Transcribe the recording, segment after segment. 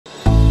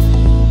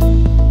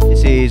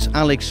is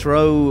Alex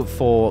Rowe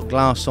for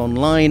Glass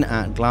Online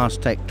at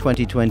Glasstec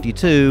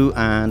 2022,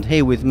 and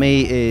here with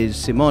me is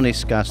Simone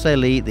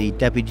Scarselli, the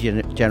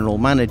Deputy General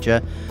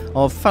Manager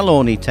of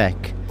Falorni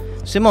Tech.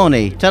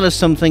 Simone, tell us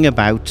something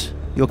about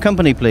your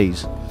company,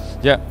 please.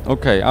 Yeah,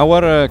 okay.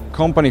 Our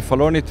company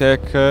Falorni Tech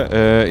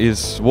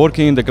is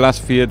working in the glass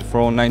field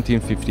from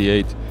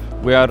 1958.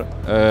 We are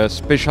a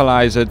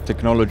specialized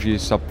technology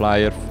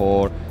supplier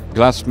for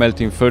glass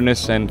melting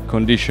furnace and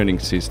conditioning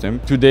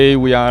system. Today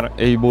we are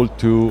able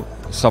to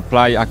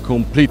supply a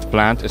complete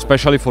plant,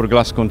 especially for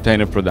glass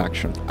container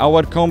production.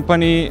 Our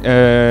company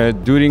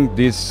during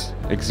this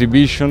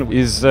exhibition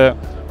is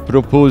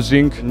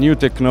proposing new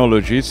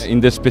technologies in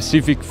the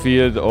specific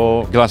field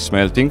of glass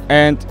melting,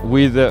 and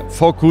with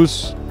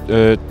focus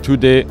to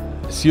the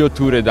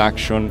CO2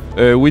 reduction.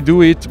 We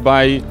do it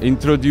by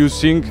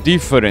introducing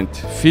different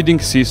feeding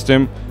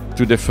system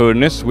to the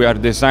furnace. We are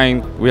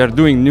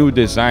doing new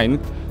design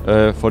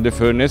for the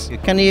furnace.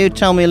 Can you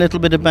tell me a little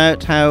bit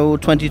about how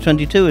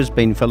 2022 has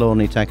been for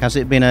Falorni Tech? Has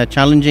it been a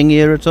challenging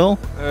year at all?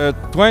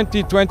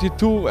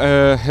 2022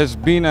 has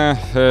been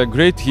a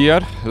great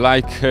year,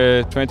 like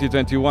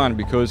 2021,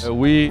 because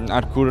we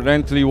are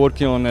currently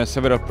working on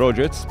several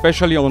projects,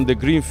 especially on the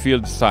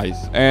greenfield side.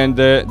 And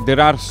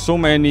there are so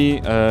many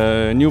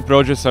new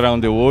projects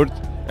around the world,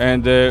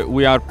 and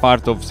we are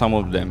part of some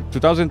of them.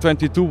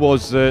 2022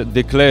 was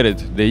declared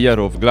the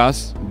Year of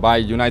Glass by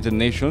United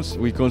Nations.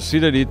 We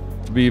consider it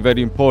to be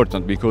very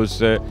important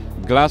because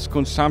glass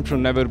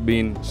consumption never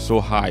been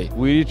so high.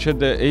 We reached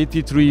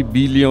 83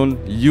 billion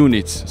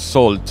units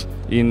sold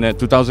in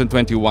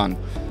 2021.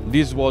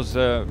 This was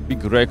a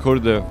big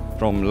record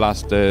from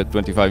last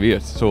 25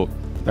 years. So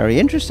very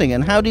interesting.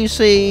 And how do you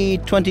see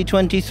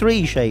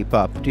 2023 shape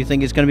up? Do you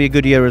think it's going to be a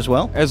good year as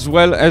well? As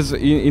well as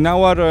in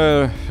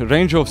our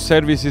range of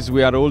services,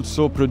 we are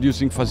also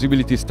producing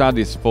feasibility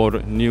studies for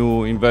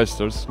new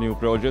investors, new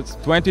projects.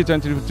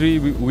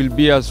 2023 will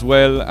be as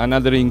well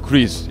another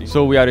increase.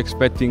 So we are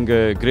expecting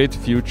a great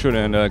future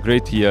and a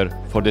great year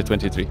for the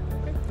 23.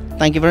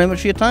 Thank you very much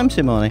for your time,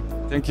 Simone.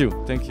 Thank you.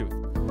 Thank you.